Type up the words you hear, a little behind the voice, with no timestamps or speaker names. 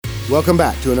Welcome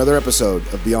back to another episode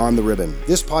of Beyond the Ribbon.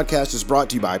 This podcast is brought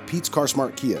to you by Pete's Car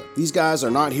Smart Kia. These guys are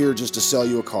not here just to sell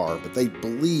you a car, but they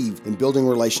believe in building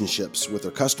relationships with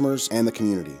their customers and the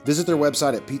community. Visit their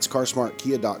website at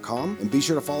petescarsmartkia.com and be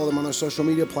sure to follow them on their social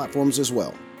media platforms as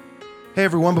well. Hey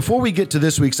everyone, before we get to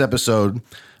this week's episode,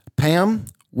 Pam,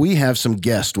 we have some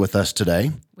guests with us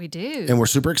today. We do. And we're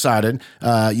super excited.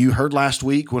 You heard last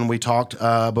week when we talked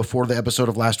before the episode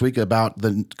of last week about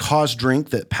the cause drink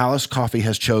that Palace Coffee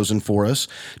has chosen for us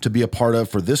to be a part of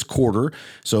for this quarter.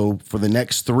 So for the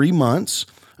next 3 months,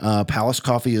 Palace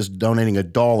Coffee is donating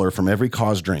 $1 from every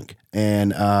cause drink.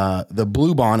 And the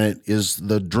Blue Bonnet is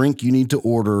the drink you need to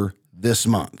order this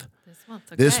month.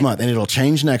 Okay. This month. And it'll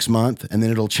change next month. And then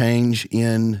it'll change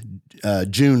in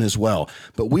June as well.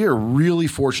 But we are really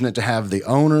fortunate to have the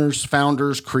owners,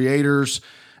 founders, creators,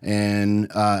 and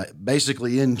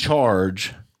basically in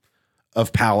charge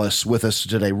of Palace with us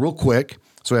today. Real quick.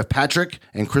 So we have Patrick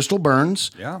and Crystal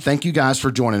Burns. Yeah. Thank you guys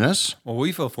for joining us. Well,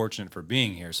 we feel fortunate for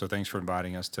being here. So thanks for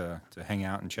inviting us to hang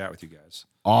out and chat with you guys.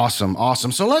 Awesome.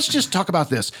 So let's just talk about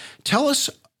this. Tell us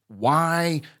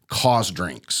why cause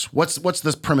drinks. What's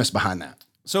the premise behind that?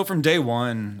 So from day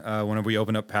one, whenever we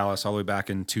opened up Palace all the way back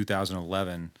in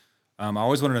 2011, I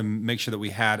always wanted to make sure that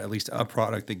we had at least a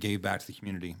product that gave back to the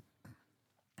community.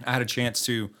 I had a chance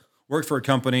to work for a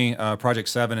company, Project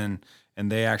 7,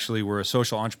 and they actually were a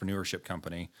social entrepreneurship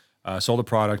company. Sold a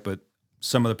product, but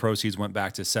some of the proceeds went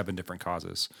back to 7 different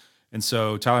causes. And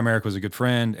so Tyler Merrick was a good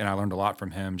friend, and I learned a lot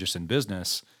from him just in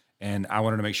business. And I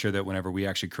wanted to make sure that whenever we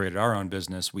actually created our own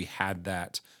business, we had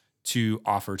that to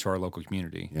offer to our local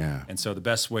community. Yeah. And so the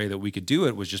best way that we could do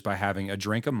it was just by having a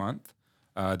drink a month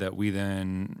that we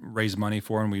then raise money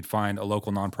for, and we'd find a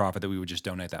local nonprofit that we would just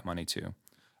donate that money to.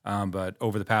 But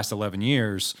over the past 11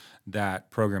 years,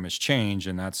 that program has changed,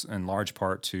 and that's in large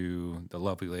part to the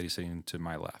lovely lady sitting to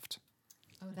my left.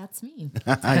 Oh, that's me.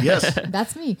 Yes.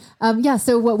 That's me.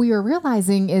 So what we were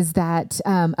realizing is that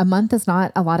a month is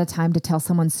not a lot of time to tell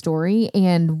someone's story.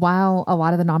 And while a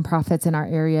lot of the nonprofits in our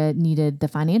area needed the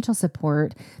financial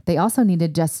support, they also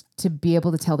needed just to be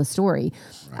able to tell the story.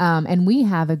 Right. And we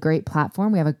have a great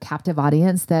platform. We have a captive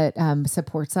audience that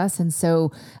supports us. And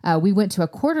so we went to a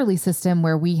quarterly system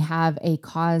where we have a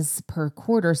cause per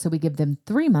quarter. So we give them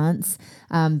 3 months,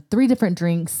 3 different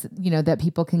drinks, that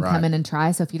people can come in and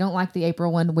try. So if you don't like the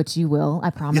April one, which you will, I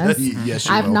promise. Yes,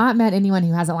 you I've will. not met anyone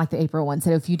who hasn't liked the April one. So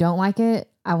if you don't like it,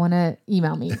 I want to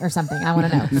email me or something. I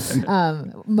want to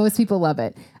know. Most people love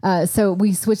it. So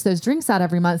we switch those drinks out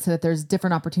every month so that there's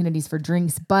different opportunities for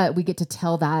drinks, but we get to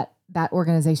tell that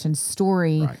organization's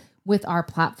story with our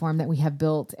platform that we have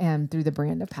built and through the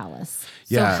brand of Palace.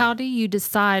 Yeah. So how do you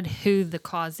decide who the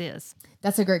cause is?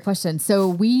 That's a great question. So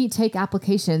we take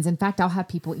applications. In fact, I'll have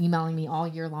people emailing me all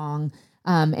year long.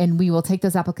 And we will take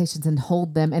those applications and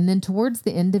hold them. And then towards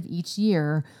the end of each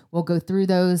year, we'll go through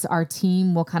those. Our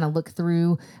team will kind of look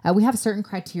through. We have certain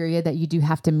criteria that you do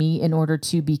have to meet in order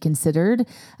to be considered.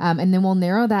 And then we'll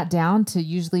narrow that down to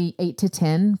usually 8 to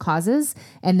 10 causes.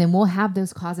 And then we'll have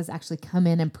those causes actually come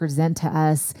in and present to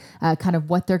us kind of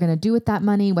what they're going to do with that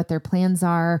money, what their plans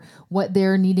are, what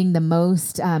they're needing the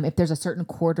most. If there's a certain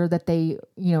quarter that they,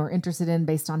 are interested in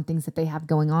based on things that they have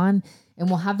going on. And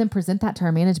we'll have them present that to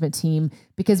our management team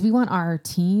because we want our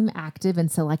team active in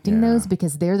selecting those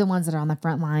because they're the ones that are on the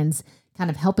front lines,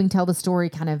 kind of helping tell the story,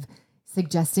 kind of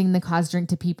suggesting the cause drink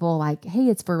to people like, hey,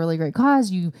 it's for a really great cause.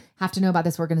 You have to know about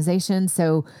this organization.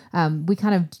 So we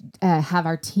kind of have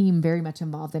our team very much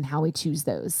involved in how we choose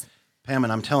those. Pam,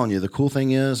 and I'm telling you, the cool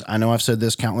thing is, I know I've said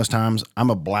this countless times, I'm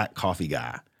a black coffee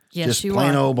guy. Yes, just you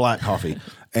plain are. old black coffee.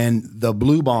 And the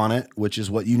Blue Bonnet, which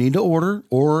is what you need to order,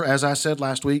 or as I said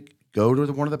last week, go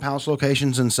to one of the Palace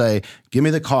locations and say, give me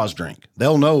the cause drink.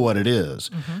 They'll know what it is.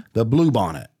 Mm-hmm. The Blue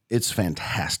Bonnet, it's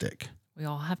fantastic. We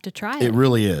all have to try it. It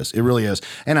really is. It really is.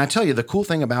 And I tell you, the cool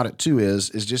thing about it too is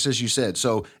just as you said,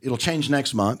 so it'll change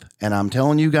next month. And I'm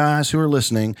telling you guys who are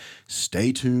listening,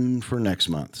 stay tuned for next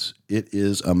month's. It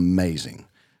is amazing.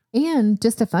 And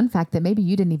just a fun fact that maybe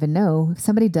you didn't even know, if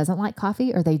somebody doesn't like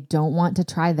coffee or they don't want to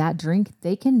try that drink,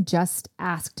 they can just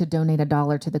ask to donate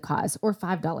 $1 to the cause or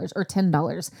 $5 or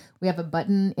 $10. We have a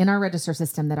button in our register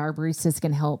system that our baristas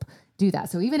can help do that.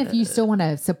 So even if you still want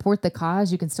to support the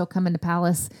cause, you can still come into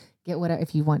Palace, get whatever.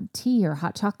 If you want tea or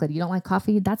hot chocolate, you don't like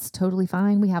coffee, that's totally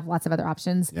fine. We have lots of other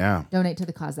options. Yeah. Donate to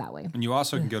the cause that way. And you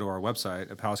also can go to our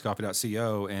website at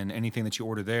palacecoffee.co, and anything that you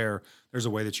order there's a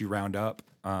way that you round up.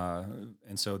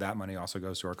 And so that money also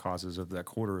goes to our causes of that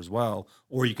quarter as well,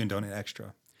 or you can donate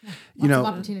extra. Lots of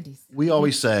opportunities. we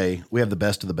always say we have the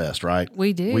best of the best, right?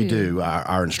 We do. We do.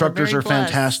 Our instructors very are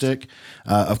fantastic.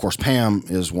 Of course, Pam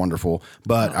is wonderful,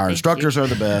 but our thank instructors are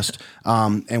the best.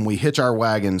 And we hitch our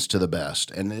wagons to the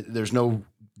best. And there's no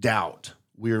doubt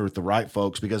we're with the right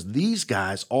folks, because these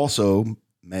guys also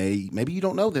maybe you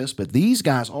don't know this, but these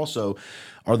guys also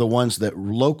are the ones that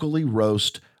locally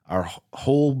roast our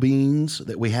whole beans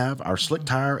that we have, our Slick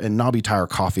Tire and Knobby Tire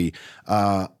coffee.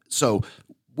 So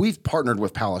we've partnered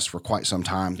with Palace for quite some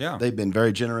time. Yeah. They've been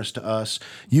very generous to us.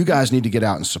 You guys need to get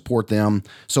out and support them.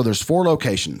 So there's 4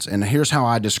 locations, and here's how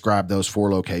I describe those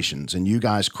 4 locations. And you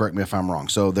guys correct me if I'm wrong.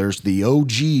 So there's the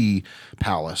OG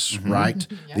Palace, right?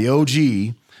 Yeah. The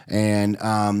OG. And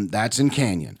that's in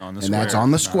Canyon, On the and that's square.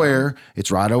 on the square.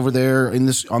 It's right over there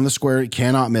on the square. You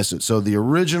cannot miss it. So the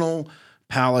original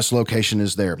Palace location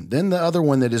is there. Then the other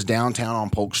one that is downtown on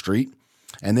Polk Street.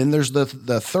 And then there's the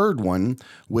third one,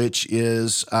 which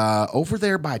is over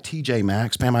there by TJ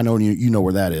Maxx. Pam, I know you know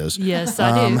where that is. Yes,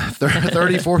 I do.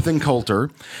 34th and Coulter.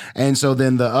 And so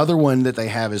then the other one that they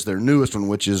have is their newest one,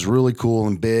 which is really cool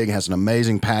and big, has an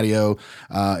amazing patio.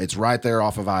 It's right there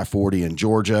off of I-40 in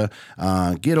Georgia.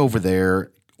 Get over there,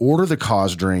 order the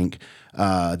cause drink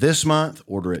this month,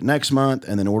 order it next month,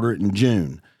 and then order it in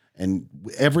June. And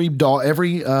every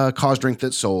cause drink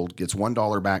that's sold gets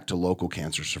 $1 back to local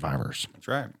cancer survivors. That's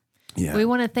right. Yeah. We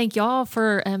want to thank y'all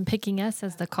for picking us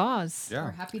as the cause. Yeah.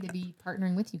 We're happy to be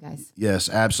partnering with you guys. Yes,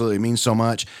 absolutely. It means so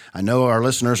much. I know our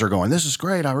listeners are going, this is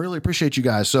great. I really appreciate you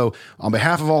guys. So on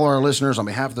behalf of all our listeners, on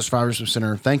behalf of the Survivor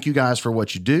Center, thank you guys for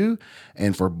what you do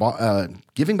and for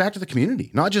giving back to the community,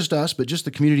 not just us, but just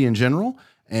the community in general,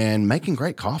 and making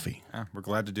great coffee. Yeah, we're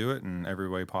glad to do it in every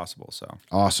way possible. So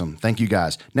Awesome. Thank you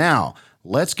guys. Now,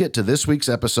 let's get to this week's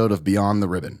episode of Beyond the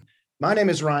Ribbon. My name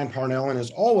is Ryan Parnell, and as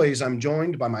always, I'm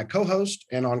joined by my co-host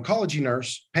and oncology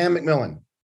nurse, Pam McMillan.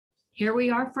 Here we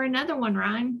are for another one,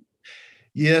 Ryan.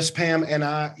 Yes, Pam, and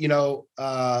I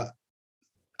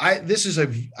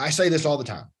say this all the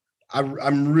time.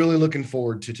 I'm really looking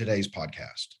forward to today's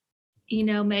podcast. You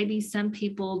know, maybe some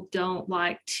people don't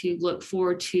like to look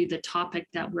forward to the topic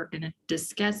that we're going to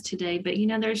discuss today, but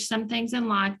there's some things in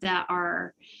life that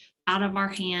are out of our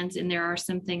hands, and there are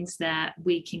some things that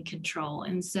we can control.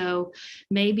 And so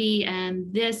maybe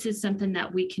this is something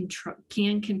that we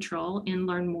can control and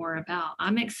learn more about.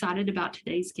 I'm excited about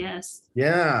today's guest.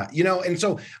 Yeah, and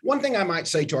so one thing I might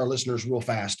say to our listeners real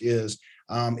fast is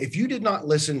if you did not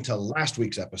listen to last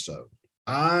week's episode,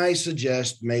 I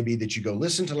suggest maybe that you go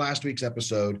listen to last week's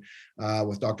episode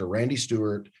with Dr. Randy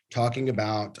Stewart talking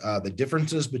about the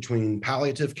differences between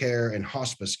palliative care and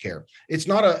hospice care. It's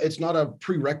not a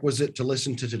prerequisite to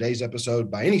listen to today's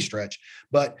episode by any stretch,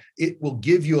 but it will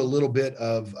give you a little bit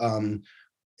of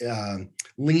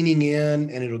leaning in,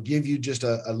 and it'll give you just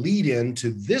a lead in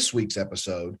to this week's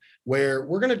episode, where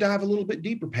we're going to dive a little bit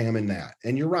deeper, Pam, in that.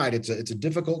 And you're right, it's a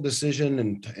difficult decision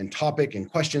and topic and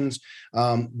questions,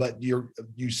 but you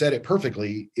said it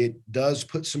perfectly. It does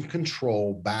put some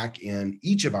control back in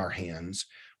each of our hands,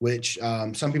 which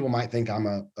some people might think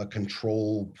I'm a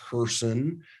control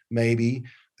person, maybe.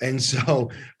 And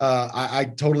so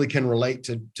I totally can relate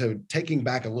to taking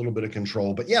back a little bit of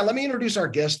control. But yeah, let me introduce our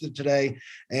guest today.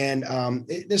 And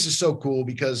this is so cool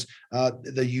because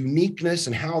the uniqueness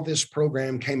and how this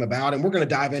program came about, and we're going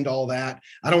to dive into all that.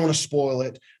 I don't want to spoil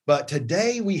it, but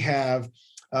today we have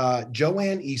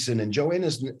Joanne Eason, and Joanne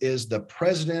is the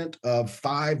president of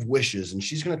 5 Wishes, and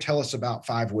she's going to tell us about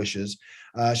 5 Wishes.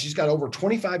 She's got over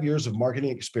 25 years of marketing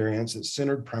experience that's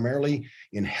centered primarily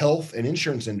in health and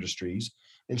insurance industries.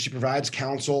 And she provides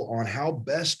counsel on how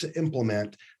best to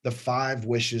implement the 5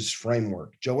 Wishes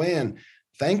framework. Joanne,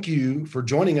 thank you for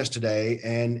joining us today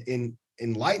and in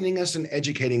enlightening us and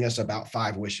educating us about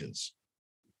 5 Wishes.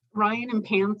 Ryan and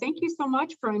Pam, thank you so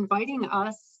much for inviting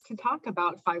us to talk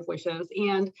about 5 Wishes.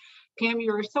 And Pam,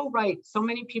 you're so right. So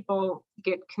many people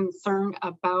get concerned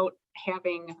about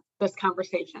having this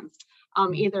conversation,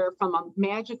 either from a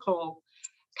magical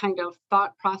kind of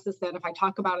thought process that if I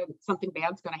talk about it, something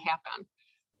bad's going to happen.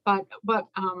 But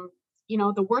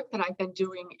the work that I've been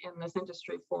doing in this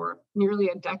industry for nearly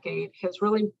a decade has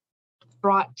really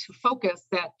brought to focus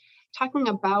that talking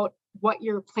about what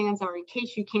your plans are in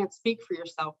case you can't speak for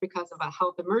yourself because of a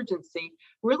health emergency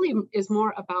really is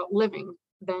more about living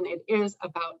than it is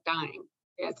about dying.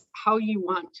 It's how you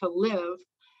want to live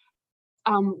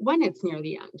when it's near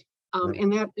the end. Right.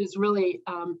 And that is really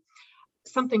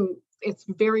something it's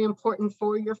very important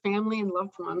for your family and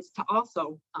loved ones to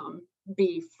also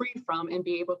be free from and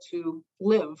be able to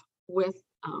live with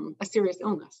a serious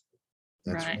illness.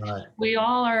 That's right. We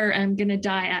all are going to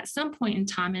die at some point in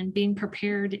time, and being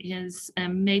prepared is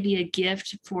maybe a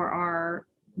gift for our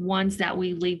ones that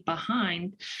we leave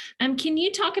behind. Can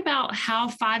you talk about how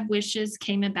Five Wishes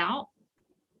came about?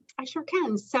 I sure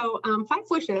can. So Five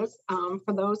Wishes,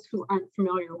 for those who aren't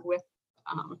familiar with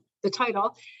the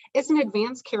title, is an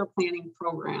advanced care planning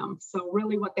program. So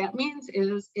really what that means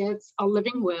is it's a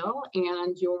living will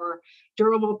and your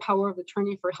durable power of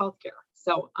attorney for healthcare.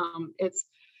 So it's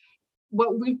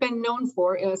what we've been known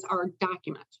for is our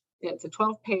document. It's a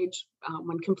 12-page,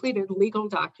 when completed, legal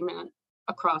document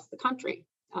across the country.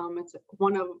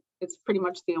 It's pretty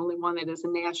much the only one that is a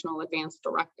national advance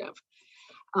directive.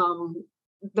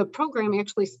 The program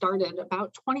actually started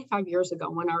about 25 years ago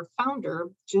when our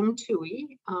founder, Jim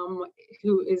Toohey,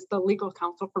 who is the legal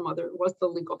counsel for Mother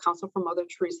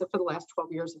Teresa for the last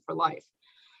 12 years of her life.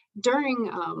 During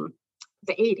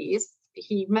the 80s,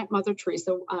 he met Mother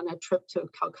Teresa on a trip to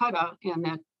Calcutta, and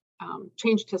that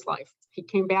changed his life. He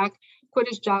came back, quit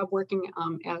his job working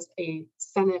as a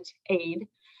Senate aide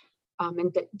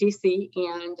in DC,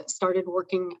 and started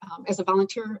working as a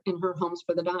volunteer in her homes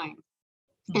for the dying.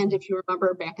 And if you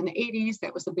remember back in the 80s,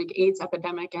 that was a big AIDS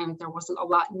epidemic and there wasn't a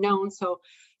lot known. So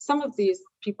some of these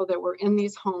people that were in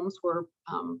these homes were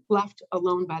left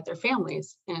alone by their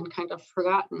families and kind of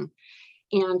forgotten.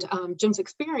 And Jim's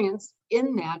experience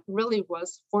in that really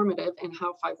was formative in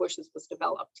how Five Wishes was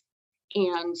developed.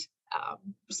 And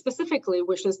specifically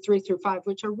Wishes 3 through 5,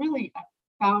 which are really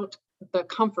about the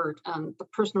comfort and the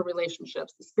personal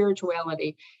relationships, the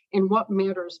spirituality, and what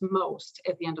matters most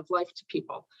at the end of life to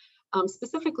people.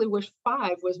 Specifically, Wish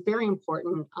 5 was very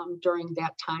important during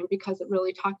that time because it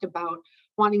really talked about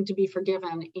wanting to be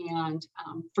forgiven and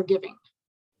forgiving.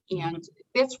 And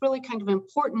that's really kind of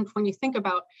important when you think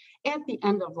about at the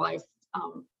end of life.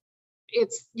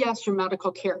 It's, yes, your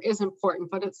medical care is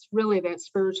important, but it's really that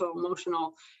spiritual,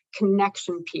 emotional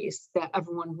connection piece that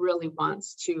everyone really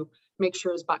wants to make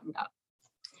sure is buttoned up.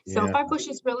 So Five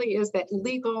Wishes really is that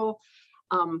legal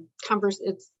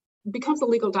it becomes a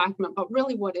legal document, but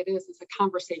really what it is a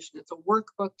conversation. It's a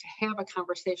workbook to have a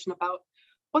conversation about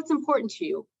what's important to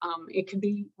you. It could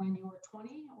be when you were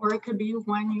 20, or it could be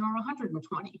when you're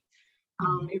 120.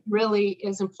 It really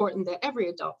is important that every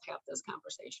adult have this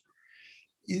conversation.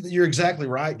 You're exactly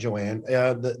right, Joanne.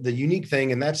 The unique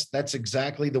thing, and that's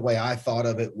exactly the way I thought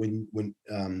of it when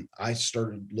I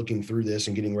started looking through this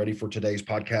and getting ready for today's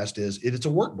podcast, is it's a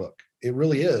workbook. It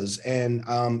really is. And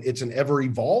it's an ever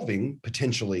evolving,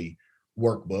 potentially,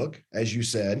 workbook, as you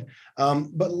said.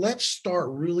 But let's start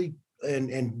really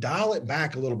and dial it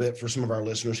back a little bit for some of our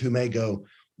listeners who may go,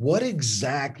 what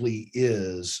exactly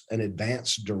is an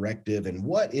advance directive, and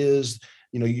what is,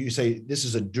 you say this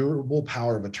is a durable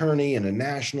power of attorney and a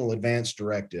national advance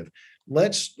directive.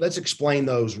 Let's explain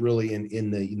those really in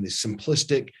the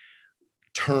simplistic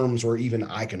terms, or even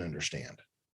I can understand.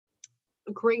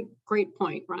 Great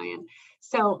point, Ryan.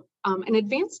 So an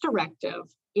advance directive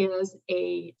is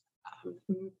a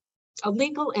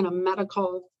legal and a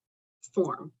medical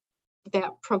form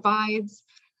that provides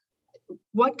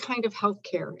what kind of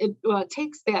healthcare. It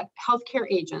takes that healthcare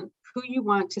agent who you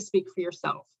want to speak for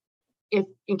yourself, if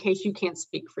in case you can't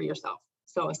speak for yourself.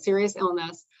 So a serious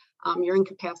illness, you're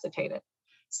incapacitated.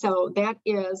 So that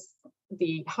is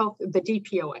the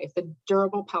DPOA, the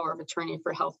durable power of attorney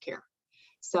for healthcare.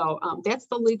 So that's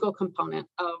the legal component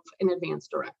of an advance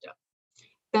directive.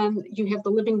 Then you have the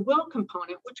living will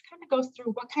component, which kind of goes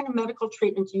through what kind of medical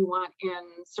treatment you want in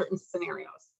certain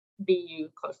scenarios. Be you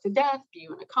close to death, be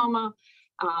you in a coma,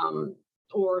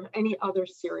 or any other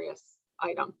serious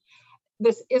item.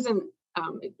 This isn't,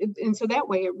 and so that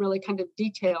way it really kind of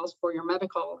details for your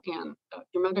medical and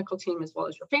your medical team as well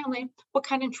as your family what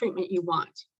kind of treatment you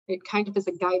want. It kind of is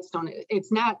a guide stone.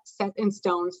 It's not set in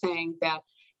stone saying that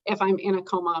if I'm in a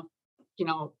coma,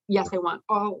 yes, I want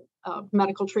all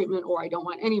medical treatment, or I don't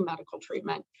want any medical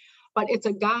treatment. But it's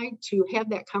a guide to have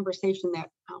that conversation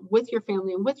that with your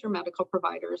family and with your medical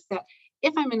providers, that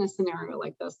if I'm in a scenario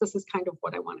like this, this is kind of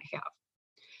what I want to have.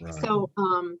 Right.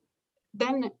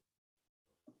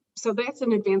 So that's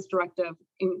an advance directive,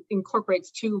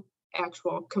 incorporates two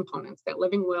actual components, that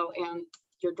living will and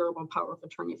your durable power of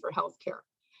attorney for healthcare.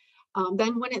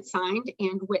 Then when it's signed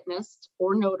and witnessed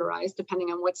or notarized, depending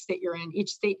on what state you're in,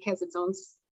 each state has its own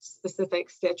specific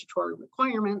statutory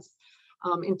requirements.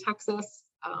 In Texas,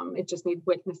 it just needs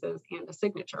witnesses and a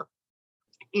signature.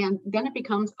 And then it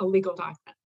becomes a legal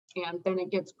document. And then it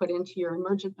gets put into your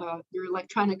your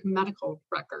electronic medical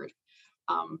record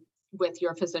with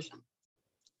your physician.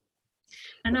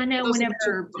 And I know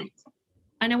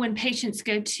when patients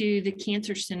go to the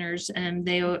cancer centers,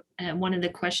 one of the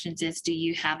questions is, do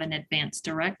you have an advance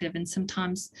directive? And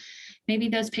sometimes maybe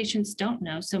those patients don't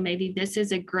know. So maybe this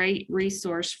is a great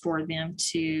resource for them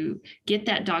to get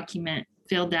that document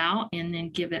filled out and then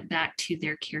give it back to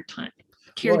their care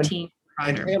Well, team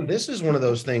and provider. Pam, this is one of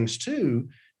those things too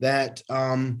that,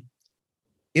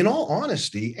 in all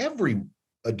honesty, every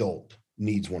adult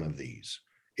needs one of these.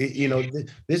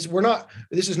 This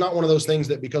is not one of those things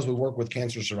that because we work with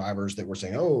cancer survivors that we're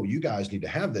saying, oh, you guys need to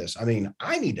have this. I mean,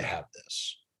 I need to have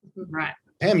this. Right.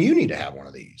 Pam, you need to have one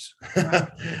of these.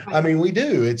 I mean, we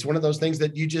do. It's one of those things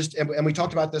that you just, and we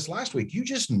talked about this last week. You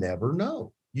just never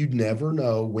know. You never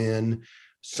know when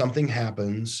something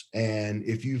happens. And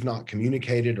if you've not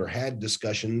communicated or had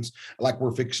discussions like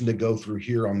we're fixing to go through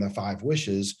here on the 5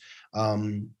 wishes,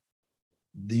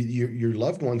 your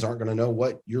loved ones aren't going to know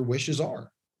what your wishes are.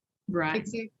 Right.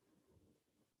 Exactly.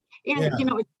 And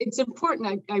it's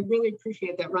important. I really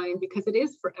appreciate that, Ryan, because it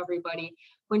is for everybody.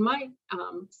 When my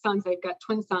sons, I've got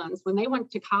twin sons, when they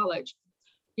went to college,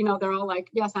 they're all like,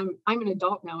 yes, I'm an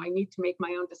adult now. I need to make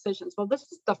my own decisions. Well, this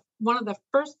is one of the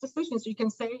first decisions you can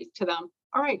say to them.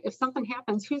 All right, if something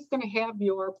happens, who's going to have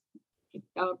your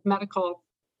medical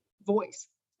voice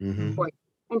for you?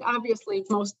 And obviously,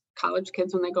 most college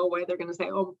kids, when they go away, they're going to say,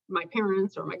 oh, my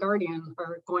parents or my guardian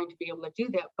are going to be able to do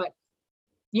that. But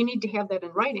you need to have that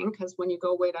in writing, because when you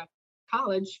go away to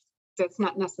college, that's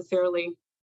not necessarily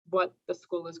what the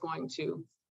school is going to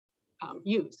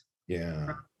use.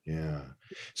 Yeah.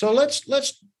 So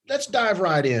let's dive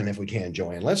right in if we can,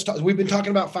 Joanne. Let's talk. We've been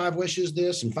talking about 5 wishes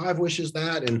this and 5 wishes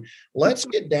that, and let's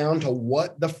get down to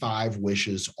what the 5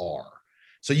 wishes are.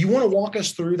 So you want to walk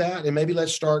us through that, and maybe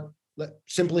let's start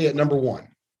simply at number 1.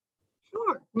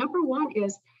 Sure. Number 1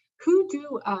 is, who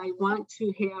do I want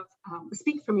to have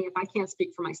speak for me if I can't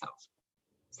speak for myself?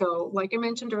 So like I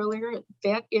mentioned earlier,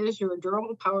 that is your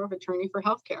durable power of attorney for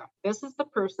healthcare. This is the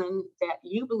person that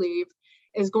you believe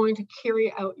is going to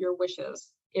carry out your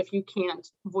wishes if you can't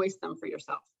voice them for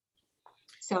yourself.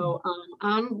 So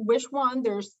on wish 1,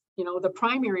 there's, the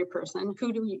primary person.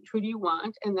 Who do you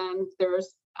want? And then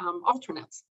there's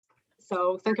alternates.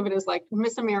 So think of it as like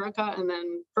Miss America and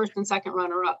then first and second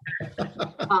runner up.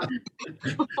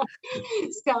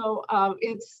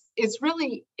 It's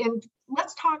really, and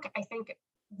let's talk, I think,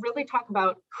 really talk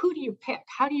about who do you pick?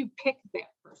 How do you pick that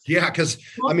person? Yeah, because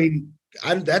I mean,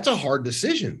 that's a hard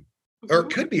decision, or it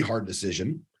could be a hard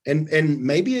decision. And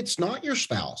maybe it's not your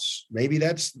spouse. Maybe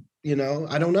that's,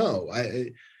 I don't know.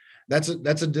 That's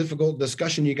a difficult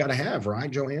discussion you got to have, right,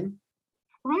 Joanne?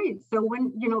 Right. So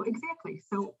when, exactly.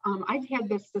 So I've had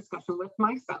this discussion with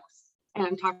my spouse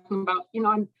and talking about,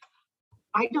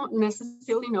 I don't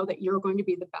necessarily know that you're going to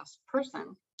be the best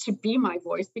person to be my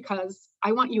voice, because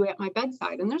I want you at my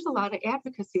bedside. And there's a lot of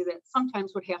advocacy that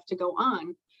sometimes would have to go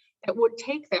on that would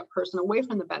take that person away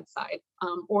from the bedside,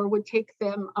 or would take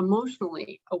them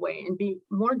emotionally away and be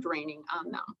more draining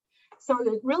on them. So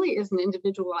it really is an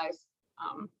individualized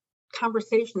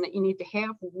conversation that you need to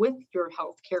have with your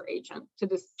healthcare agent to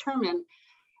determine,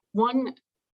 one,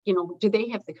 do they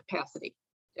have the capacity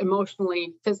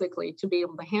emotionally, physically to be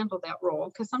able to handle that role?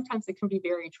 Because sometimes it can be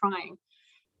very trying.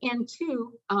 And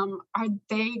 2, are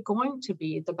they going to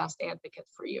be the best advocate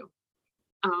for you?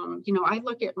 I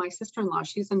look at my sister-in-law.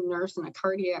 She's a nurse in a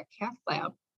cardiac cath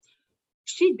lab.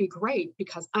 She'd be great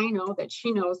because I know that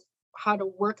she knows how to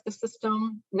work the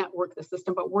system, not work the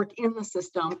system, but work in the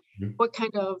system, what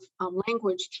kind of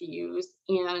language to use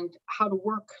and how to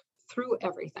work through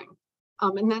everything.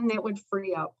 And then that would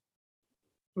free up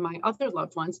my other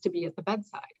loved ones to be at the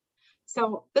bedside.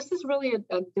 So this is really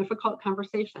a difficult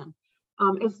conversation,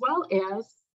 as well as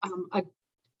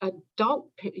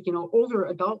older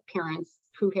adult parents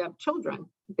who have children.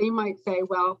 They might say,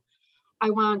 well,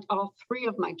 I want all 3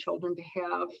 of my children to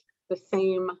have the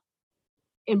same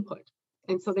input.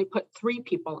 And so they put 3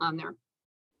 people on there,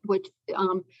 which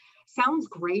sounds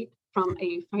great from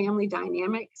a family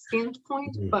dynamic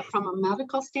standpoint, but from a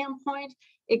medical standpoint,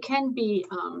 it can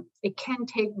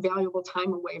take valuable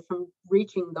time away from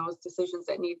reaching those decisions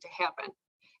that need to happen.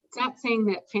 It's not saying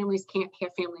that families can't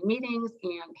have family meetings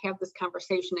and have this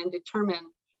conversation and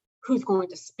determine who's going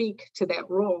to speak to that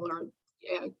role or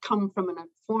come from an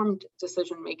informed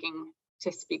decision making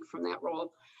to speak from that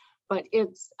role. But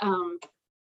it's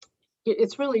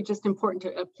really just important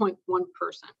to appoint one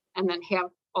person and then have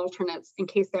alternates in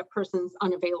case that person's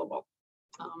unavailable,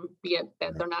 be it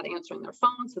that they're not answering their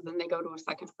phone, so then they go to a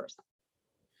second person.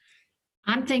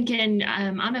 I'm thinking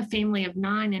I'm a family of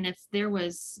 9, and if there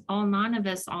was all 9 of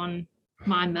us on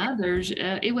my mother's,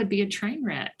 it would be a train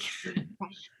wreck.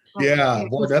 Yeah,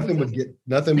 well, nothing would get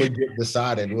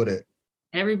decided, would it?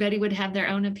 Everybody would have their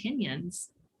own opinions.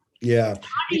 Yeah.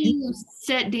 How do you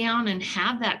sit down and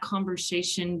have that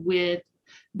conversation with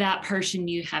that person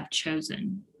you have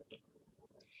chosen?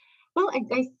 Well,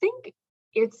 I think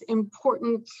it's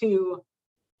important to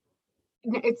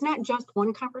it's not just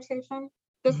one conversation.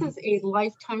 This is a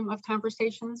lifetime of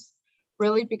conversations,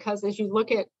 really, because as you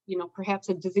look at, perhaps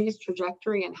a disease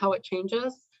trajectory and how it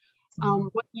changes,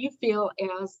 what you feel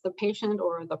as the patient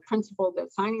or the principal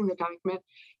that's signing the document,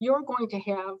 you're going to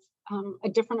have a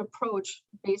different approach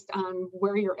based on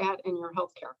where you're at in your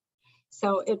healthcare.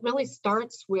 So it really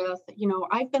starts with,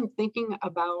 I've been thinking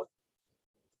about,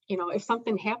 if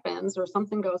something happens or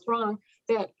something goes wrong,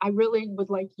 that I really would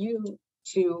like you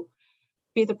to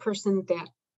be the person that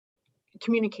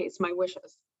communicates my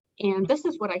wishes. And this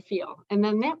is what I feel. And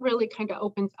then that really kind of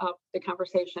opens up the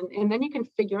conversation. And then you can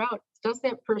figure out, does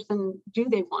that person, do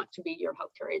they want to be your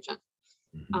healthcare agent?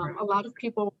 A lot of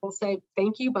people will say,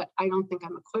 thank you, but I don't think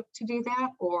I'm equipped to do that.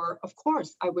 Or, of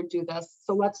course, I would do this.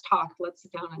 So let's talk. Let's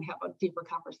sit down and have a deeper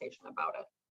conversation about it.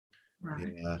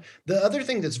 Right. Yeah. The other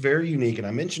thing that's very unique, and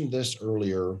I mentioned this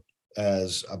earlier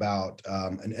as about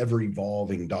an ever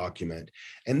evolving document.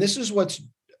 And this is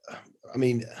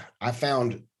I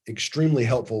found extremely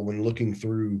helpful when looking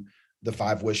through the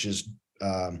 5 Wishes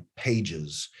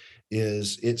pages,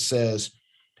 is it says,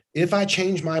 if I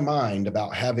change my mind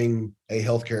about having a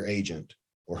healthcare agent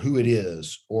or who it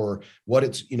is or what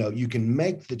it's, you can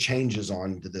make the changes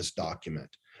onto this document.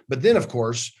 But then, of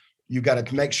course, you've got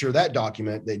to make sure that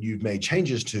document that you've made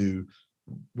changes to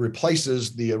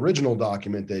replaces the original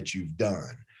document that you've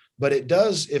done. But it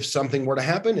does, if something were to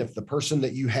happen, if the person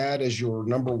that you had as your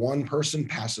number one person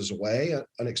passes away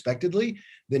unexpectedly,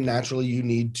 then naturally you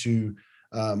need to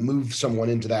move someone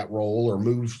into that role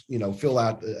or fill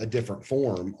out a different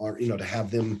form or, to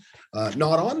have them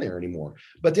not on there anymore.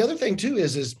 But the other thing too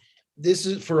is this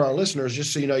is for our listeners,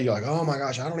 just so you're like, oh my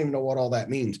gosh, I don't even know what all that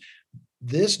means.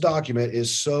 This document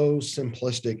is so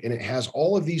simplistic and it has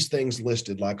all of these things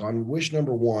listed. Like on wish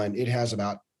number 1, it has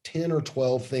about 10 or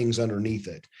 12 things underneath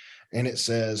it. And it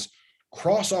says,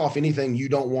 cross off anything you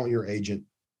don't want your agent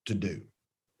to do.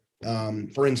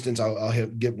 For instance, I'll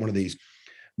get one of these.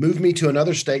 Move me to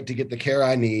another state to get the care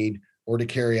I need or to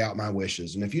carry out my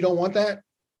wishes. And if you don't want that,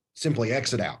 simply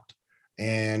exit out.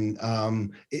 And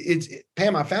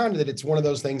Pam, I found that it's one of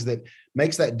those things that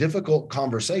makes that difficult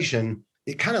conversation.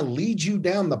 It kind of leads you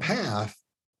down the path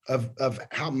of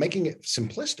how making it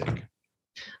simplistic.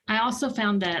 I also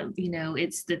found that,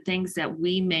 it's the things that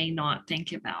we may not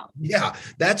think about. Yeah,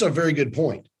 that's a very good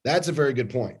point. It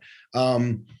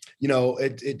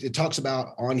talks about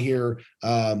on here,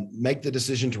 make the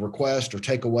decision to request or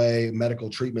take away medical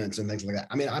treatments and things like that.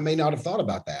 I mean, I may not have thought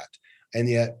about that. And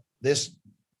yet this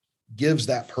gives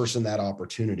that person that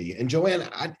opportunity. And Joanne,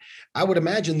 I would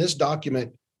imagine this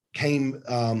document came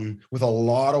with a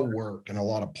lot of work and a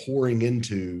lot of pouring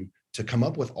into to come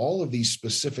up with all of these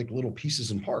specific little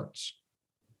pieces and parts.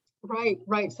 Right.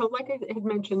 So like I had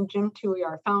mentioned, Jim Toohey,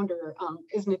 our founder,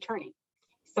 is an attorney.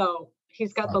 So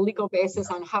he's got the legal basis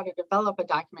on how to develop a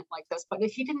document like this, but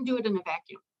he didn't do it in a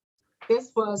vacuum.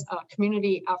 This was a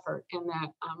community effort in that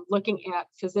looking at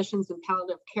physicians and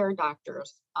palliative care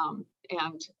doctors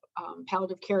and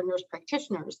palliative care nurse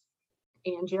practitioners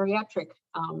and geriatric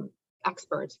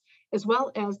experts, as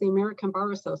well as the American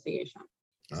Bar Association.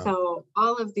 So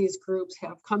all of these groups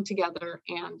have come together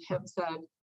and have said,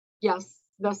 yes,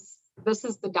 this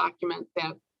is the document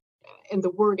that, and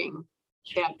the wording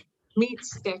that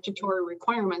meets statutory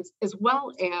requirements, as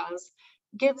well as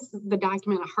gives the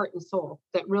document a heart and soul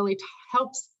that really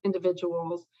helps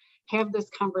individuals have this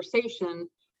conversation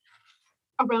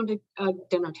around a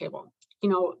dinner table.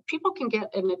 People can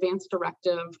get an advance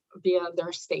directive via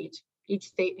their state. Each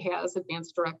state has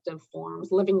advanced directive forms,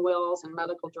 living wills, and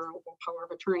medical durable power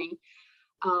of attorney.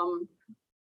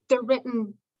 They're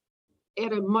written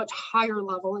at a much higher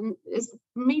level and is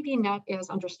maybe not as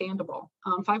understandable.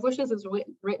 5 Wishes is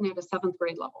written at a 7th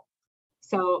grade level.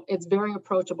 So it's very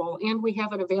approachable, and we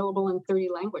have it available in 30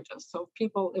 languages. So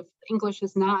if English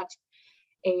is not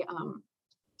a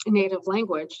native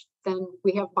language, then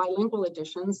we have bilingual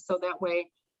editions. So that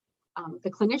way, the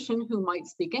clinician who might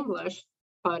speak English,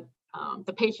 but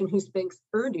the patient who speaks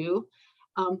Urdu,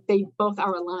 they both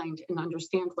are aligned and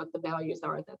understand what the values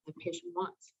are that the patient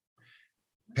wants.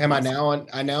 Pam, I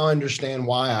now understand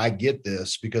why I get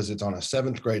this, because it's on a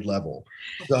 7th grade level.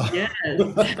 So. Yes.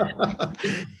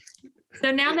 So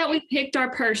now that we've picked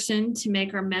our person to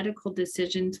make our medical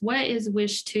decisions, what is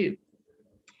wish 2?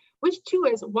 Wish 2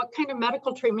 is, what kind of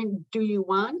medical treatment do you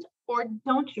want or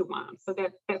don't you want? So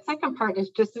that second part is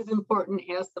just as important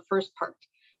as the first part.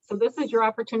 So this is your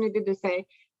opportunity to say,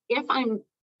 if I'm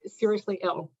seriously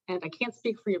ill and I can't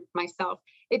speak for myself,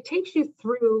 it takes you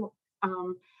through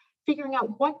figuring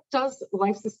out, what does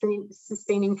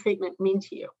life-sustaining treatment mean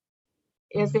to you?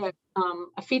 Is it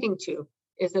a feeding tube?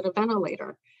 Is it a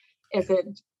ventilator? Is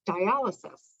it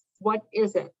dialysis. What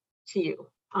is it to you?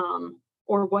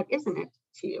 Or what isn't it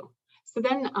to you? So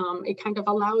then it kind of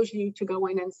allows you to go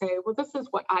in and say, well, this is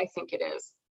what I think it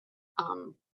is.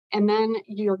 And then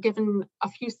you're given a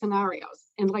few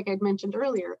scenarios. And like I'd mentioned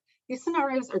earlier, these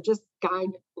scenarios are just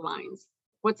guidelines.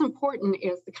 What's important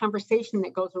is the conversation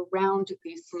that goes around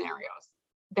these scenarios.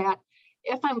 That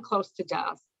if I'm close to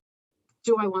death,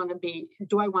 do I want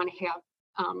to have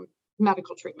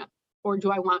medical treatment, or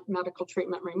do I want medical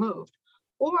treatment removed?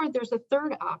 Or there's a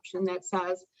third option that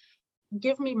says,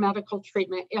 give me medical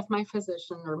treatment if my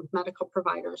physician or medical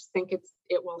providers think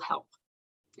it will help.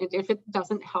 And if it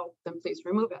doesn't help, then please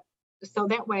remove it. So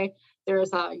that way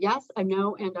there's a yes, a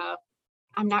no, and a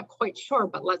I'm not quite sure,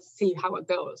 but let's see how it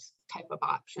goes type of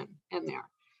option in there.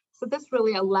 So this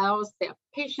really allows the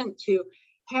patient to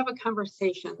have a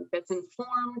conversation that's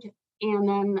informed, and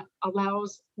then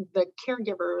allows the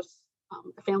caregivers,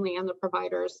 the family and the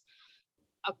providers,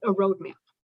 a roadmap.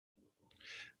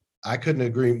 I couldn't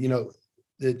agree.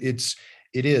 It's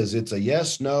a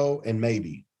yes, no, and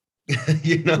maybe. And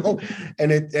it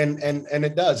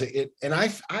does it. And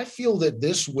I feel that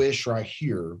this wish right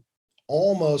here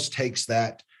almost takes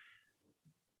that,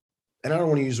 and I don't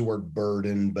want to use the word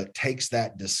burden, but takes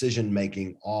that decision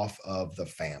making off of the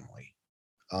family.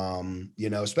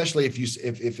 Especially if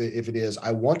it is,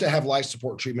 I want to have life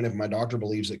support treatment if my doctor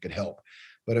believes it could help,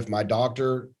 but if my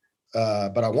doctor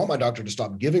but I want my doctor to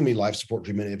stop giving me life support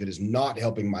treatment if it is not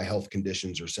helping my health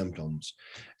conditions or symptoms.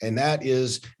 And that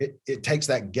is, it takes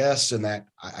that guess, and that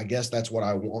I guess that's what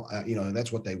I want.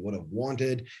 That's what they would have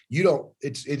wanted.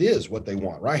 It is what they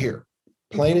want right here,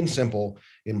 plain and simple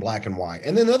in black and white.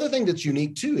 And then the other thing that's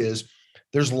unique too is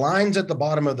there's lines at the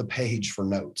bottom of the page for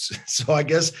notes. So I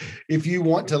guess if you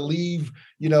want to leave,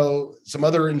 some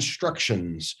other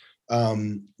instructions,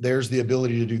 there's the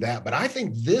ability to do that. But I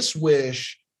think this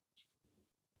wish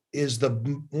is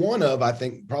one of, I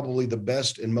think, probably the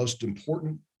best and most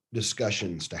important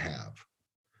discussions to have,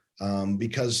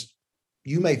 because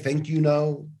you may think,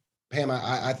 Pam,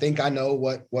 I think I know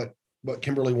what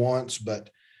Kimberly wants, but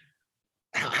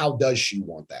how does she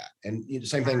want that? And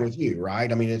same thing with you, right?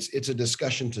 I mean, it's a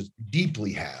discussion to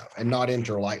deeply have and not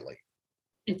enter lightly.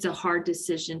 It's a hard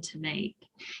decision to make.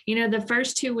 The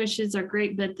first two wishes are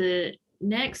great, but the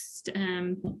next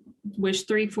wish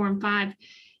 3, 4, and 5,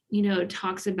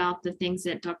 talks about the things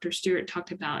that Dr. Stewart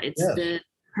talked about. It's the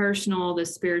personal, the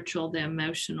spiritual, the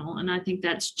emotional. And I think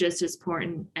that's just as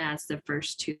important as the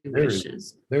first two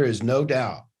wishes. There is no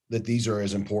doubt that these are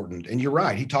as important. And you're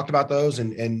right. He talked about those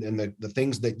and the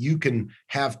things that you can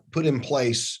have put in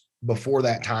place before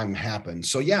that time happens.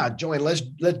 So yeah, Joanne, let's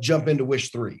jump into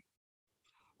wish 3.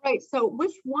 Right. So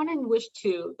wish 1 and wish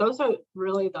 2, those are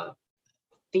really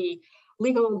the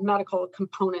legal medical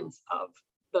components of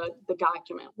the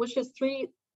document. Wishes 3,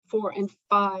 4, and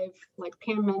 5, like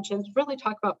Pam mentioned, really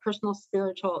talk about personal,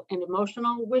 spiritual, and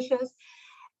emotional wishes.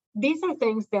 These are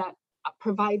things that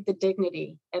provide the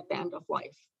dignity at the end of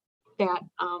life, that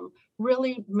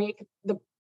really make the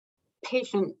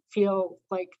patient feel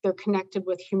like they're connected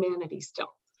with humanity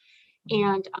still.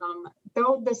 And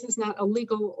though this is not a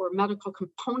legal or medical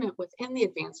component within the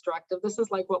advance directive, this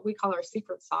is like what we call our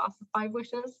secret sauce of 5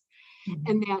 wishes. Mm-hmm.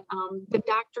 And that the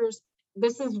doctors,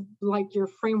 this is like your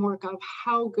framework of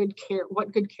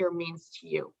what good care means to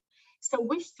you. So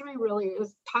wish 3 really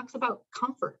talks about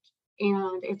comfort,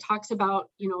 and it talks about,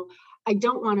 I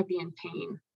don't want to be in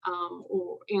pain.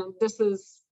 And this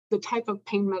is the type of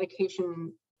pain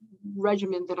medication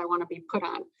regimen that I want to be put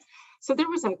on. So there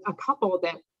was a couple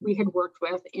that we had worked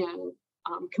with in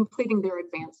completing their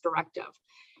advance directive,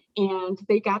 and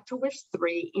they got to wish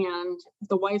 3, and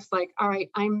the wife's like, all right,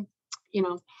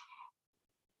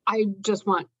 I just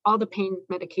want all the pain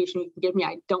medication you can give me.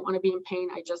 I don't want to be in pain.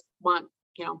 I just want,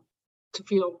 to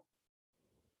feel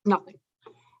nothing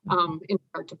in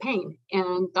regard to pain.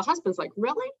 And the husband's like,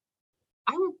 really?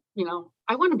 I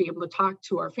want to be able to talk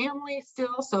to our family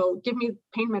still. So give me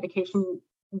pain medication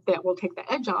that will take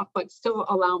the edge off, but still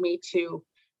allow me to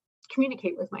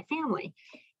communicate with my family.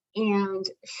 And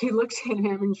she looks at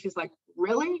him and she's like,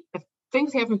 really? If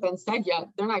things haven't been said yet,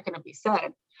 they're not going to be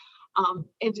said. And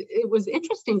it was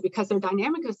interesting because their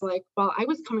dynamic is like, well, I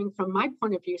was coming from my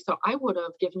point of view, so I would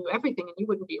have given you everything and you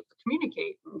wouldn't be able to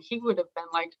communicate. And he would have been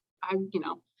like,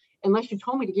 unless you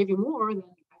told me to give you more, then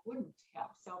I wouldn't have.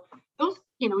 So those,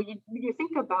 you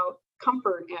think about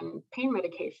comfort and pain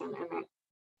medication, and that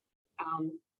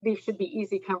these should be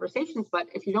easy conversations, but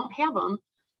if you don't have them,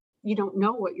 you don't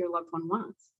know what your loved one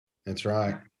wants. That's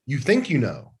right. You think you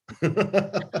know.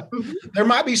 There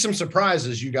might be some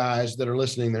surprises, you guys that are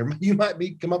listening there. You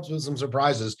might come up with some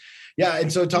surprises. Yeah.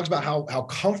 And so it talks about how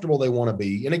comfortable they want to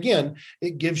be. And again,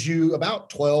 it gives you about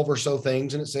 12 or so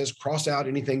things, and it says cross out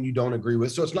anything you don't agree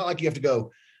with. So it's not like you have to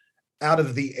go out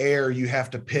of the air. You have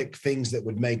to pick things that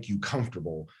would make you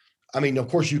comfortable. I mean, of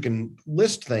course you can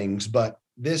list things, but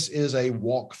this is a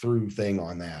walkthrough thing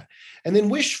on that. And then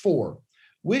wish for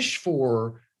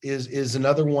is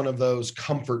another one of those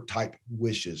comfort type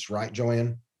wishes, right,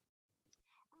 Joanne?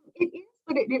 It is,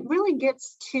 but it really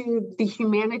gets to the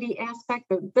humanity aspect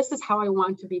that this is how I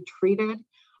want to be treated.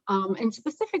 And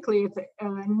specifically, it's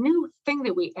a new thing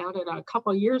that we added a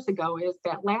couple of years ago is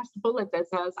that last bullet that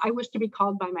says, I wish to be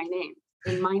called by my name,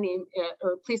 and my name,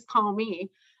 or please call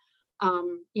me.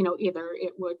 Either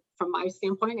it would, from my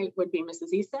standpoint, it would be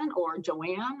Mrs. Easton or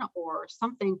Joanne or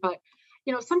something. But,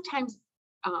 sometimes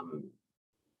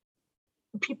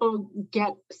people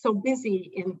get so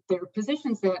busy in their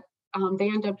positions that they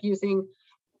end up using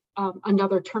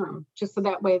another term, just so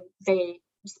that way they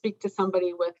speak to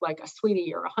somebody with like a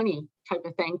sweetie or a honey type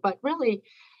of thing. But really,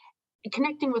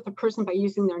 connecting with a person by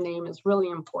using their name is really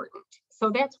important.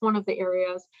 So that's one of the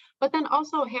areas. But then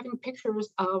also having pictures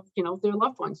of, their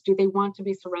loved ones. Do they want to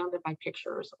be surrounded by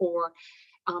pictures, or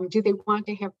do they want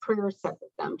to have prayers said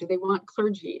with them? Do they want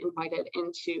clergy invited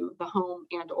into the home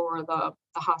and or the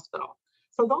hospital?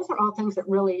 So those are all things that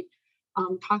really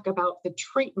talk about the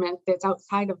treatment that's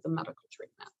outside of the medical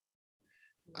treatment.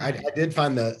 I did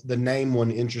find the name one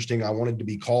interesting. I wanted to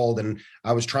be called, and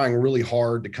I was trying really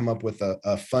hard to come up with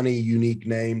a funny, unique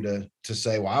name to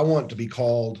say, well, I want to be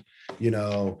called,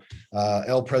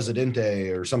 El Presidente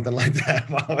or something like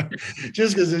that.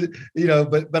 Just because,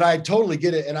 but I totally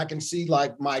get it. And I can see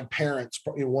like my parents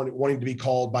wanting to be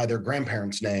called by their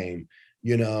grandparents' name,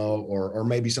 or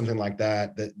maybe something like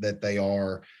that they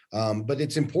are. But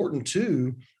it's important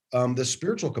too, the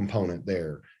spiritual component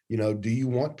there. Do you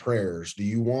want prayers? Do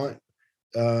you want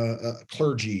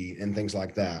clergy and things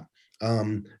like that?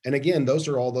 And again, those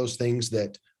are all those things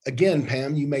that, again,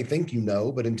 Pam, you may think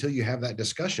but until you have that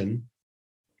discussion,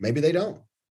 maybe they don't.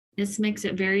 This makes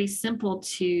it very simple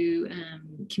to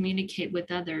communicate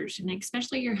with others, and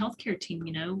especially your healthcare team.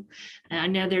 I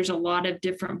know there's a lot of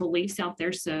different beliefs out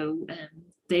there, so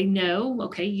they know,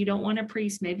 okay, you don't want a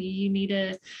priest. Maybe you need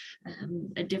a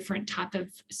different type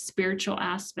of spiritual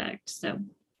aspect. So.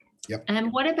 Yep.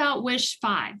 And what about wish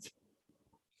 5? So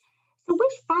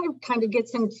wish 5 kind of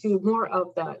gets into more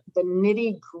of the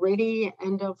nitty gritty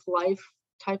end of life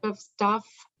type of stuff.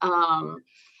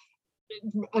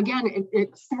 Again,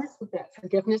 it starts with that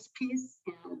forgiveness piece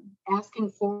and asking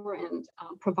for and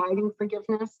providing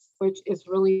forgiveness, which is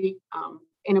really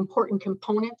an important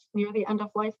component near the end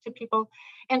of life to people.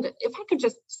 And if I could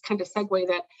just kind of segue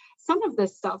that, some of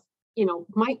this stuff,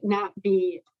 might not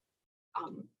be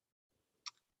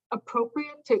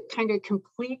appropriate to kind of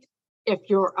complete if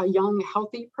you're a young,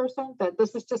 healthy person, that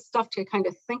this is just stuff to kind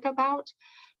of think about.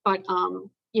 But,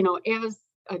 as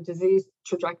a disease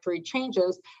trajectory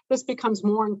changes, this becomes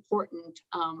more important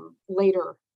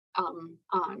later on.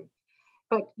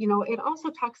 But, it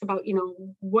also talks about,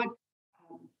 what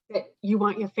that you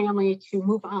want your family to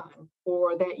move on,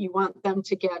 or that you want them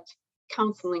to get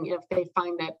counseling if they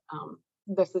find that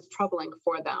this is troubling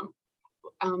for them.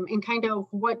 And kind of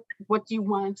what do you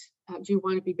want? Do you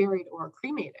want to be buried or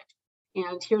cremated?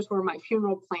 And here's where my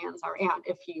funeral plans are at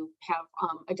if you have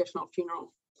additional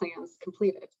funeral plans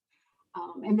completed.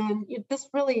 And then this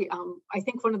really, I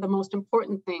think one of the most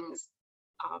important things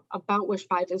about Wish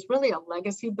 5 is really a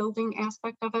legacy building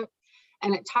aspect of it.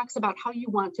 And it talks about how you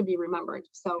want to be remembered.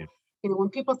 So, when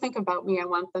people think about me, I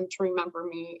want them to remember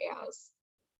me as,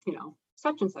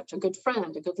 such and such, a good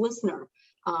friend, a good listener,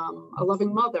 a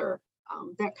loving mother,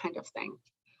 that kind of thing.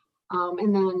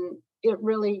 And then it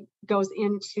really goes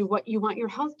into what you want your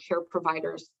healthcare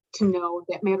providers to know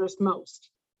that matters most.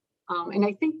 And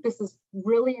I think this is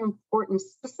really important,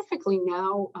 specifically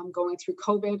now going through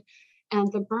COVID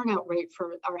and the burnout rate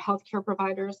for our healthcare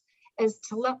providers, is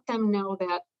to let them know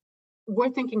that we're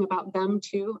thinking about them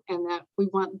too, and that we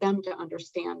want them to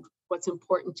understand what's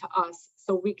important to us,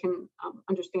 so we can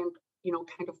understand,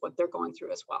 kind of what they're going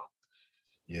through as well.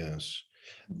 Yes.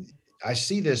 I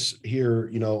see this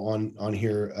here, on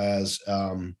here as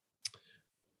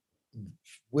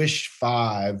wish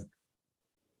 5,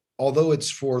 although it's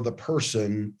for the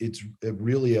person, it's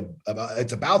really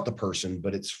it's about the person,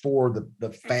 but it's for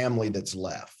the family that's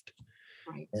left.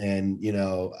 Right. And,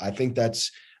 I think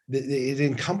it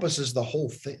encompasses the whole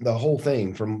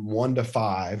thing from 1 to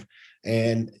 5.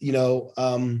 And,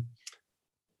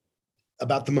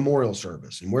 about the memorial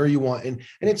service and where you want, and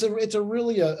it's a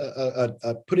really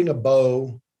a putting a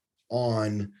bow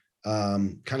on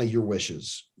kind of your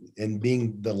wishes and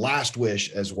being the last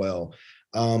wish as well.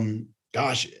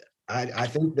 Gosh, I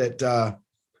think that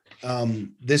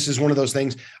this is one of those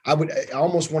things. I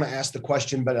almost want to ask the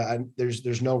question, but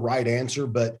there's no right answer.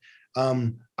 But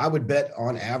I would bet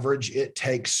on average it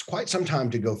takes quite some time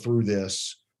to go through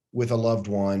this with a loved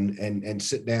one and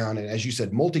sit down. And as you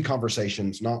said, multi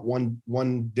conversations, not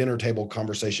one dinner table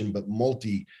conversation, but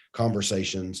multi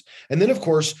conversations. And then of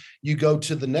course you go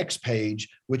to the next page,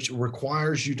 which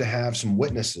requires you to have some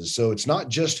witnesses. So it's not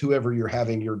just whoever you're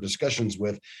having your discussions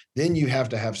with, then you have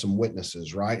to have some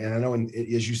witnesses, right? And I know,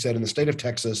 as you said, in the state of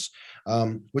Texas,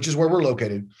 which is where we're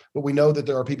located, but we know that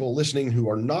there are people listening who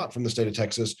are not from the state of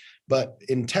Texas, but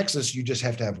in Texas, you just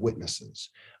have to have witnesses.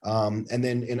 And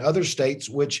then in other states,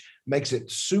 which makes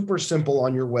it super simple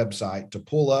on your website to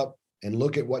pull up and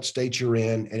look at what state you're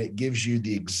in, and it gives you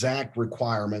the exact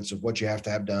requirements of what you have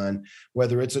to have done,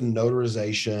 whether it's a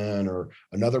notarization or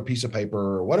another piece of paper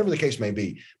or whatever the case may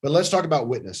be. But let's talk about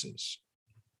witnesses.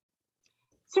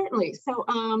 Certainly. So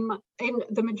in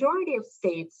the majority of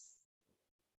states,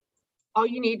 all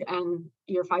you need on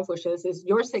your 5 wishes is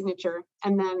your signature,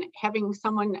 and then having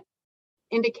someone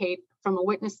indicate from a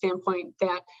witness standpoint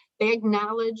that they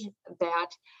acknowledge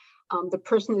that the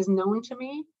person is known to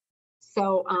me.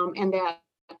 So, and that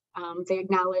they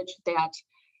acknowledge that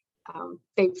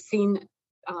they've seen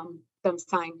them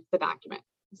sign the document.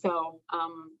 So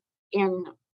in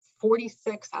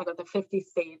 46 out of the 50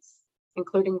 states,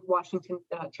 including Washington,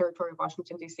 territory of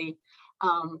Washington, D.C.,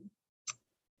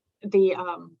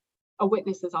 a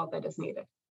witness is all that is needed.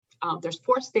 There's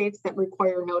 4 states that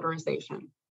require notarization.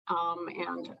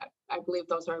 And I believe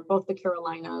those are both the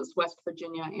Carolinas, West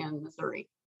Virginia, and Missouri.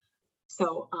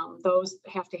 So those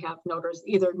have to have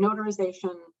either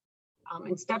notarization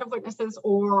instead of witnesses,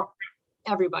 or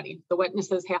everybody. The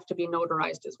witnesses have to be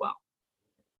notarized as well.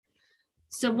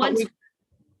 So once,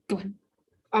 go ahead.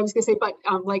 I was going to say, but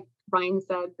like Ryan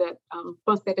said, that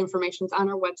most of that information's on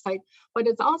our website, but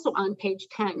it's also on page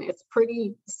 10. It's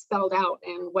pretty spelled out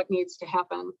and what needs to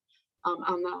happen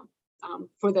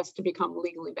for this to become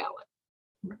legally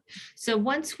valid. So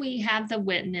once we have the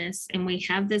witness and we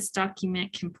have this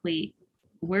document complete,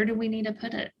 where do we need to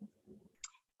put it?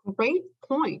 Great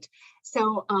point.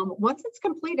 So once it's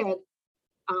completed,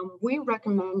 we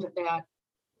recommend that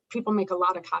people make a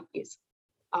lot of copies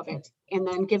of it and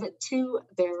then give it to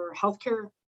their healthcare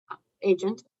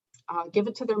agent, give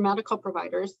it to their medical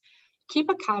providers. Keep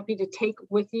a copy to take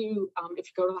with you if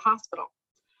you go to the hospital.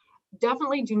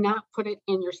 Definitely do not put it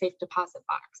in your safe deposit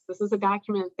box. This is a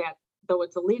document that, though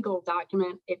it's a legal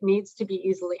document, it needs to be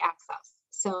easily accessed.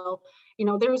 So,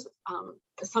 there's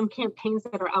some campaigns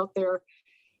that are out there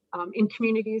in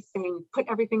communities saying, put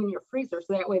everything in your freezer.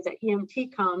 So that way the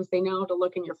EMT comes, they know to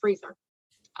look in your freezer,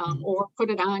 or put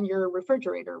it on your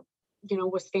refrigerator.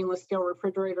 With stainless steel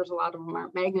refrigerators, a lot of them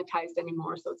aren't magnetized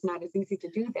anymore, so it's not as easy to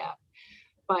do that.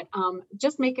 But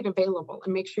just make it available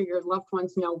and make sure your loved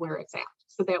ones know where it's at.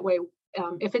 So that way,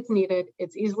 if it's needed,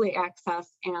 it's easily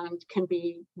accessed and can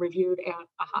be reviewed at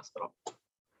a hospital.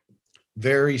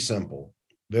 Very simple.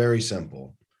 Very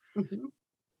simple. Mm-hmm.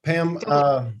 Pam,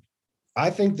 I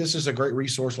think this is a great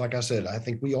resource. Like I said, I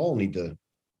think we all need to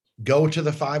go to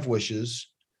the 5 wishes.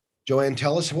 Joanne,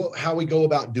 tell us how we go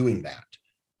about doing that.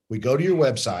 We go to your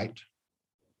website.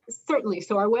 Certainly.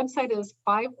 So our website is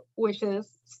 5wishes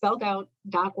spelled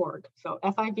out.org. So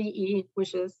FIVE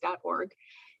wishes.org.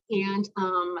 And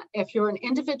if you're an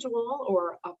individual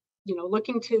or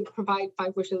looking to provide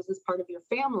 5 wishes as part of your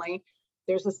family,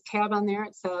 there's this tab on there.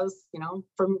 It says,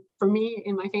 for me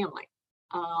and my family.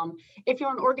 If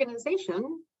you're an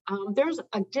organization, there's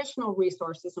additional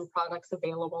resources and products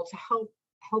available to help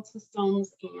health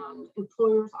systems and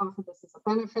employers offer this as a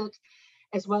benefit,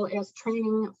 as well as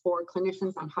training for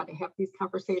clinicians on how to have these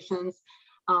conversations.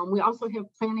 We also have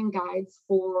planning guides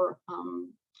for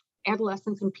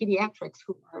adolescents and pediatrics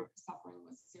who are suffering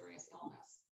with serious illness.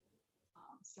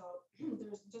 So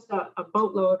there's just a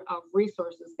boatload of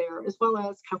resources there, as well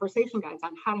as conversation guides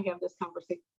on how to have this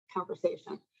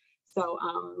conversation. So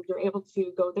you're able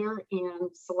to go there and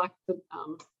select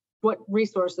what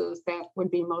resources that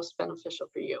would be most beneficial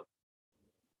for you.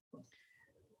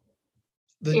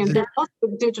 And there's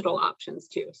also digital options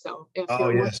too. So if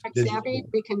you're more tech savvy,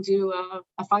 we can do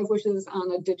a 5 wishes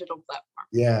on a digital platform.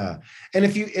 Yeah. And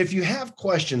if you have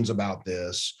questions about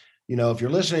this, if you're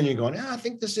listening, you're going, I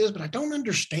think this is, but I don't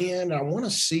understand. I want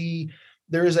to see,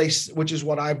 there is which is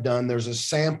what I've done. There's a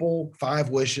sample 5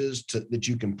 wishes that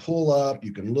you can pull up,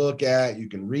 you can look at, you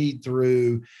can read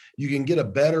through, you can get a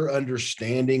better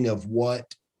understanding of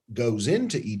what goes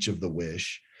into each of the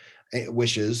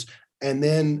wishes, and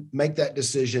then make that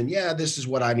decision. Yeah, this is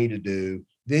what I need to do.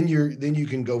 Then you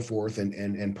can go forth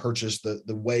and purchase the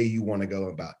way you want to go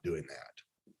about doing that.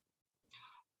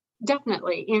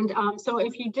 Definitely. And so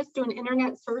if you just do an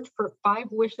internet search for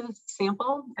 5 wishes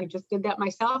sample, I just did that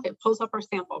myself, it pulls up our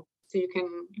sample. So you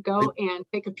can go and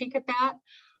take a peek at that.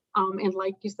 And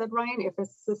like you said, Ryan, if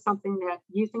this is something that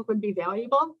you think would be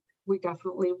valuable, we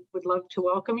definitely would love to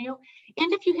welcome you.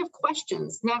 And if you have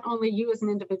questions, not only you as an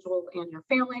individual and your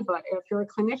family, but if you're a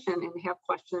clinician and have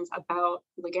questions about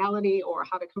legality or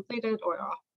how to complete it or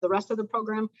the rest of the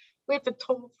program, we have a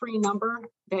toll-free number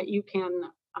that you can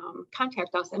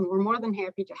contact us, and we're more than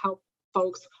happy to help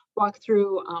folks walk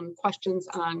through questions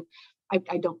on,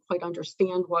 I don't quite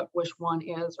understand what wish 1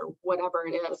 is or whatever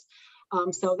it is.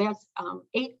 So that's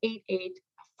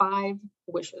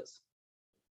 888-5-WISHES.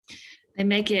 They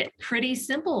make it pretty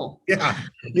simple. Yeah.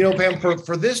 Pam,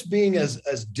 for this being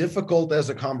as difficult as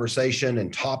a conversation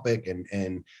and topic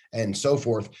and so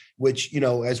forth, which,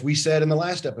 as we said in the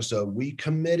last episode, we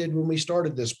committed when we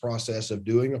started this process of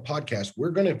doing a podcast,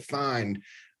 we're going to find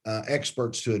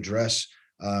experts to address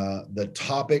the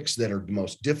topics that are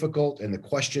most difficult and the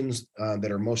questions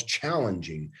that are most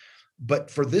challenging.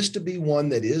 But for this to be one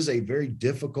that is a very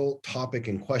difficult topic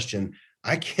and question,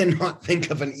 I cannot think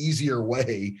of an easier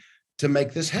way to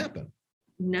make this happen.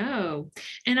 No.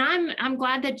 And I'm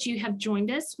glad that you have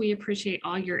joined us. We appreciate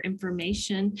all your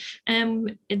information.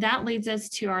 That leads us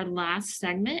to our last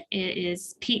segment. It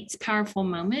is Pete's Powerful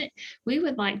Moment. We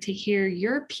would like to hear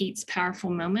your Pete's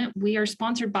Powerful Moment. We are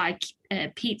sponsored by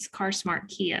Pete's CarSmart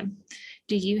Kia.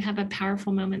 Do you have a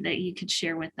powerful moment that you could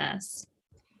share with us?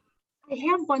 I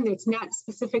have one that's not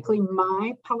specifically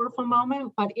my powerful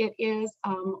moment, but it is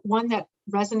one that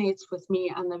resonates with me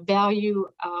on the value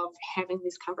of having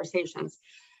these conversations.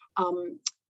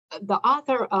 The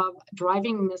author of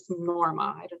Driving Miss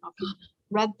Norma, I don't know if you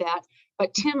read that,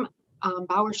 but Tim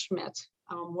Bauer-Schmidt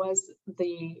was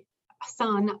the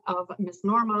son of Miss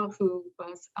Norma, who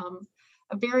was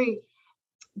a very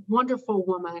wonderful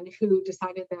woman who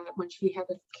decided that when she had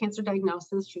a cancer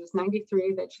diagnosis, she was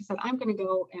 93, that she said, I'm going to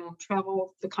go and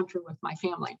travel the country with my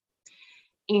family.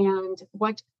 And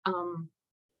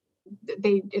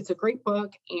it's a great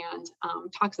book, and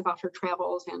talks about her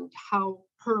travels and how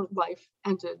her life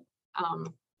ended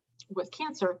with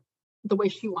cancer the way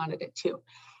she wanted it to.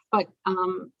 But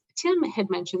Tim had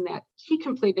mentioned that he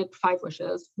completed 5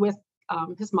 wishes with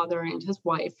his mother and his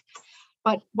wife.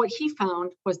 But what he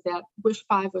found was that wish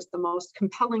 5 was the most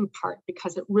compelling part,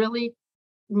 because it really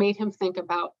made him think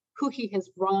about who he has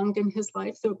wronged in his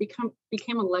life. So it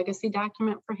became a legacy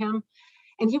document for him.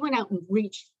 And he went out and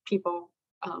reached people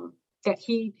that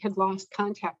he had lost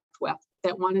contact with,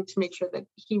 that wanted to make sure that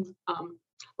he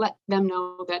let them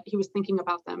know that he was thinking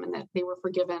about them and that they were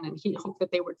forgiven, and he hoped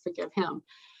that they would forgive him.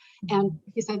 And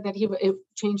he said that it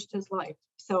changed his life.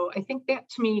 So I think that,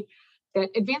 to me, that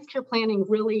advanced care planning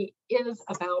really is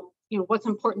about, what's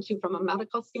important to you from a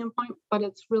medical standpoint, but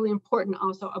it's really important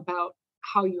also about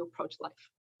how you approach life.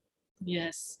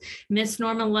 Yes. Miss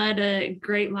Norma led a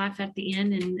great life at the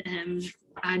end, and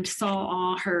I saw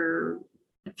all her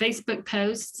Facebook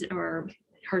posts, or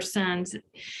her sons,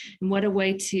 and what a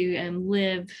way to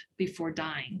live before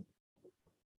dying.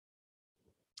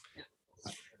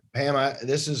 Pam,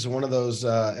 this is one of those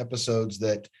episodes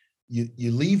that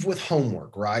you leave with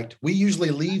homework, right? We usually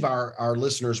leave our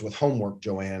listeners with homework,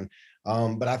 Joanne,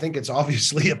 but I think it's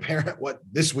obviously apparent what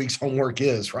this week's homework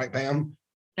is, right, Pam?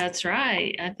 That's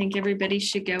right. I think everybody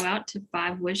should go out to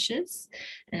 5 Wishes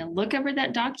and look over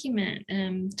that document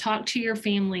and talk to your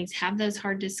families, have those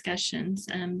hard discussions,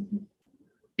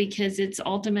 because it's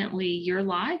ultimately your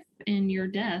life and your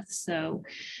death. So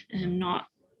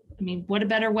what a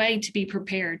better way to be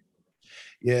prepared.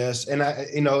 Yes. And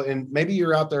and maybe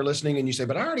you're out there listening and you say,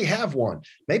 but I already have one.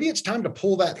 Maybe it's time to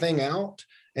pull that thing out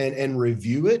and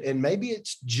review it. And maybe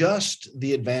it's just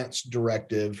the advanced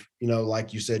directive,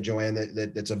 like you said, Joanne,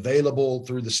 that's available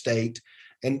through the state.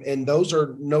 And those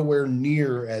are nowhere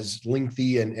near as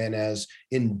lengthy and as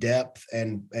in-depth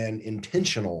and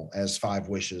intentional as 5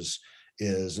 Wishes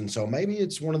is. And so maybe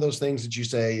it's one of those things that you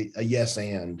say a yes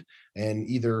and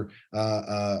either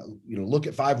look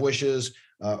at 5 Wishes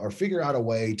or figure out a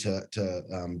way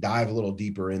to dive a little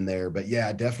deeper in there. But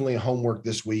yeah, definitely homework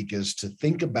this week is to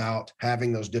think about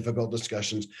having those difficult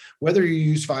discussions, whether you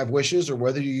use 5 Wishes or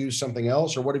whether you use something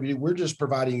else or whatever you do. We're just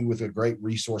providing you with a great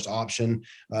resource option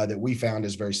that we found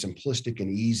is very simplistic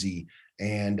and easy.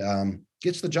 and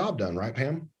gets the job done, right,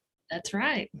 Pam? That's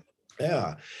right.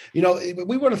 Yeah.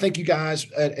 We want to thank you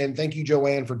guys and thank you,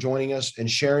 Joanne, for joining us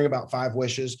and sharing about 5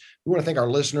 Wishes. We want to thank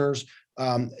our listeners.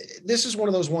 This is one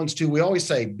of those ones too. We always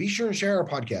say, be sure and share our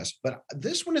podcast, but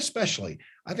this one especially,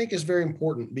 I think is very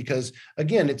important because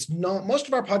again, it's not most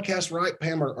of our podcasts, right,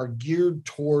 Pam, are geared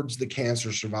towards the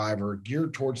cancer survivor,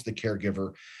 geared towards the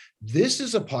caregiver. This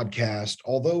is a podcast,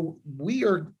 although we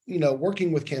are,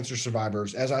 working with cancer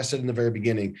survivors, as I said in the very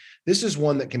beginning, this is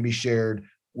one that can be shared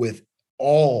with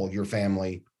all your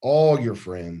family, all your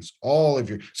friends,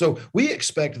 so we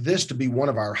expect this to be one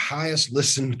of our highest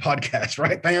listened podcasts,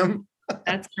 right, Pam?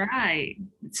 That's right.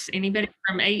 It's anybody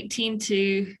from 18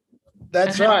 to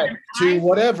that's right. To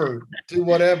whatever,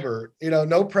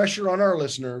 no pressure on our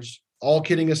listeners. All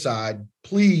kidding aside,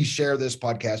 please share this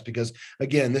podcast because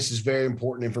again, this is very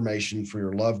important information for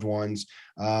your loved ones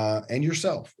and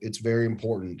yourself. It's very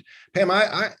important. Pam,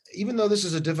 I even though this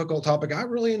is a difficult topic, I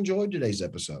really enjoyed today's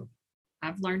episode.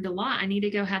 I've learned a lot. I need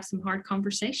to go have some hard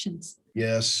conversations.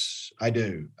 Yes, I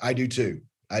do. I do too.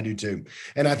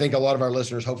 And I think a lot of our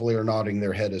listeners hopefully are nodding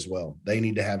their head as well. They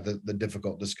need to have the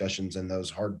difficult discussions and those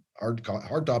hard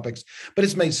topics, but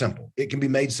it's made simple. It can be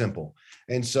made simple.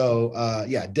 And so,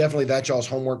 definitely that's y'all's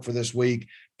homework for this week.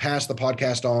 Pass the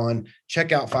podcast on,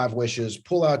 check out 5 Wishes,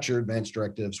 pull out your advanced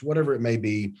directives, whatever it may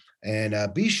be. And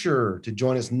be sure to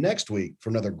join us next week for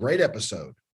another great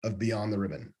episode of Beyond the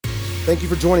Ribbon. Thank you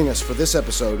for joining us for this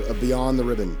episode of Beyond the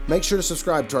Ribbon. Make sure to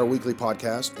subscribe to our weekly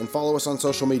podcast and follow us on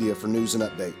social media for news and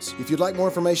updates. If you'd like more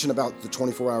information about the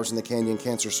 24 Hours in the Canyon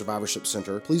Cancer Survivorship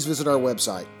Center, please visit our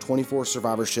website,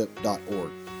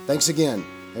 24survivorship.org. Thanks again,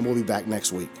 and we'll be back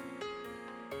next week.